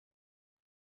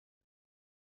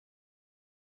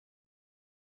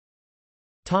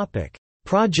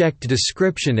Project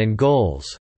description and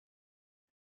goals.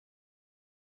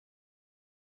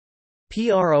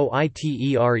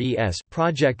 PROITERES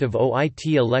project of OIT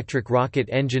electric rocket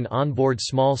engine onboard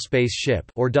small space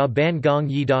ship or Da Ban Gong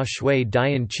Yi Da Shui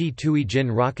Dian Chi Tui Jin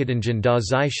Rocketengine Da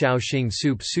Zai Shao Xing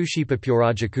Sup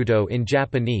Sushipapurajakuto in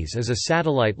Japanese is a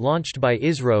satellite launched by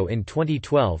ISRO in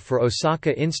 2012 for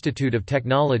Osaka Institute of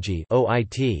Technology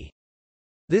 (OIT).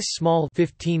 This small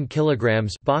 15 kg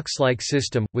box-like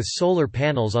system, with solar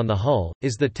panels on the hull,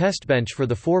 is the testbench for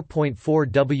the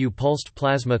 4.4 W pulsed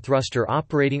plasma thruster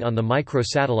operating on the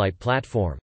microsatellite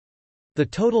platform. The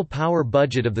total power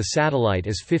budget of the satellite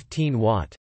is 15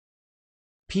 watt.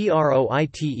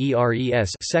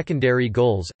 PROITERES secondary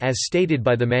goals, as stated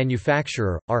by the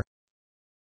manufacturer, are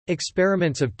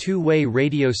experiments of two-way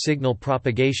radio signal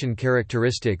propagation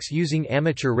characteristics using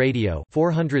amateur radio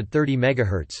 430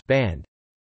 MHz band.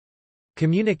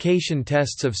 Communication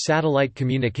tests of satellite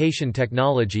communication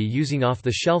technology using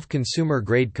off-the-shelf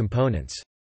consumer-grade components.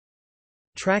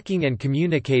 Tracking and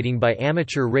communicating by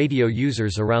amateur radio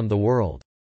users around the world.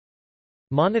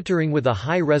 Monitoring with a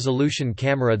high-resolution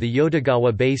camera the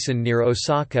Yodogawa Basin near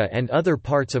Osaka and other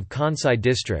parts of Kansai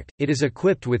District. It is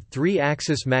equipped with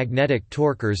 3-axis magnetic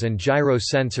torquers and gyro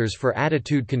sensors for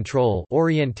attitude control,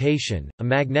 orientation, a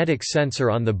magnetic sensor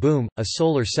on the boom, a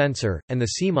solar sensor, and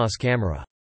the CMOS camera.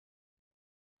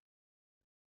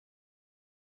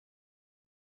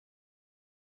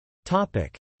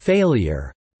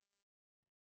 Failure.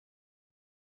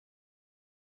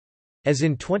 As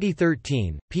in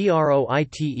 2013,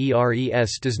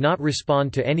 PROITERES does not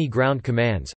respond to any ground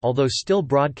commands, although still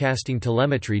broadcasting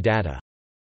telemetry data.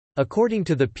 According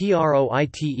to the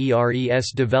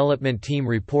PROITERES development team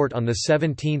report on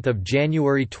 17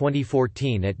 January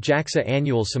 2014 at JAXA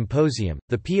Annual Symposium,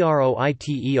 the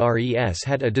PROITERES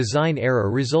had a design error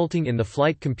resulting in the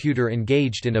flight computer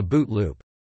engaged in a boot loop.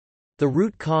 The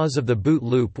root cause of the boot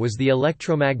loop was the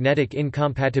electromagnetic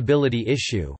incompatibility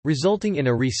issue, resulting in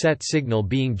a reset signal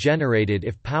being generated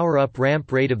if power-up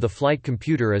ramp rate of the flight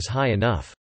computer is high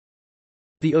enough.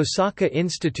 The Osaka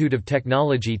Institute of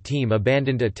Technology team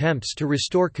abandoned attempts to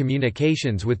restore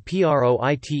communications with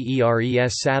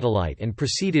PROITERES satellite and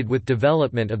proceeded with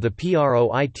development of the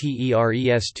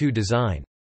PROITERES-2 design.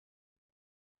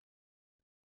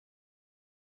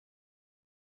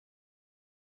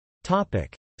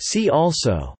 See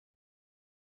also: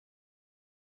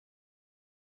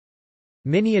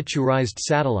 Miniaturized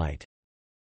satellite.